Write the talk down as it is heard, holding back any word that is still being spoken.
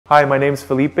Hi, my name's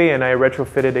Fellipe and I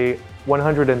retrofitted a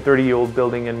 130-year-old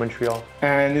building in Montreal.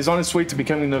 And is on its way to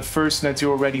becoming the first net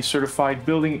zero ready certified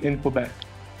building in Quebec.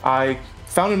 I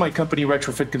founded my company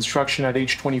Retrofit Construction at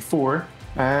age 24,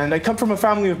 and I come from a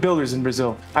family of builders in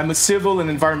Brazil. I'm a civil and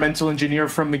environmental engineer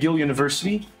from McGill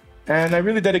University, and I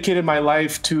really dedicated my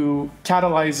life to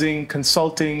catalyzing,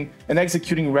 consulting, and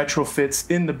executing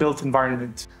retrofits in the built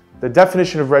environment. The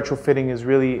definition of retrofitting is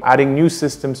really adding new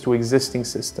systems to existing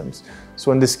systems.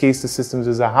 So in this case, the systems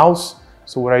is a house.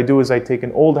 So what I do is I take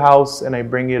an old house and I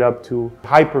bring it up to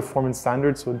high performance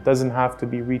standards, so it doesn't have to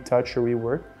be retouched or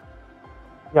reworked.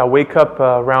 Yeah, I wake up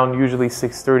around usually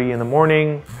 6:30 in the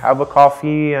morning, have a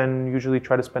coffee, and usually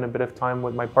try to spend a bit of time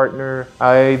with my partner.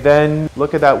 I then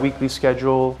look at that weekly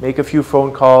schedule, make a few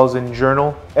phone calls and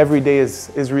journal. Every day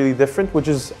is really different, which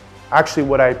is actually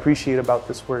what I appreciate about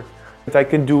this work. I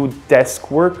can do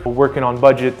desk work, working on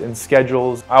budget and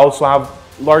schedules. I also have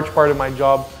a large part of my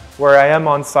job where I am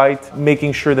on site,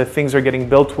 making sure that things are getting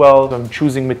built well. I'm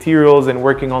choosing materials and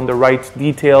working on the right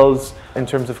details in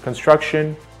terms of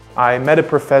construction. I met a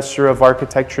professor of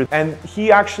architecture and he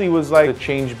actually was like to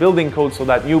change building code so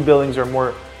that new buildings are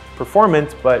more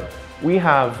performant, but we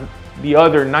have the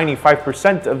other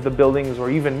 95% of the buildings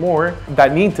or even more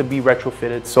that need to be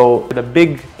retrofitted. So the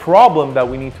big problem that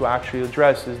we need to actually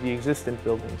address is the existing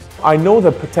buildings. I know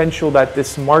the potential that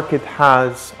this market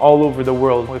has all over the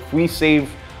world. If we save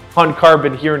on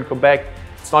carbon here in Quebec,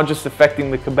 it's not just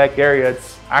affecting the Quebec area,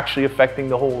 it's actually affecting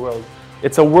the whole world.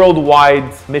 It's a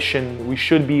worldwide mission. We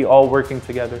should be all working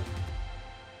together.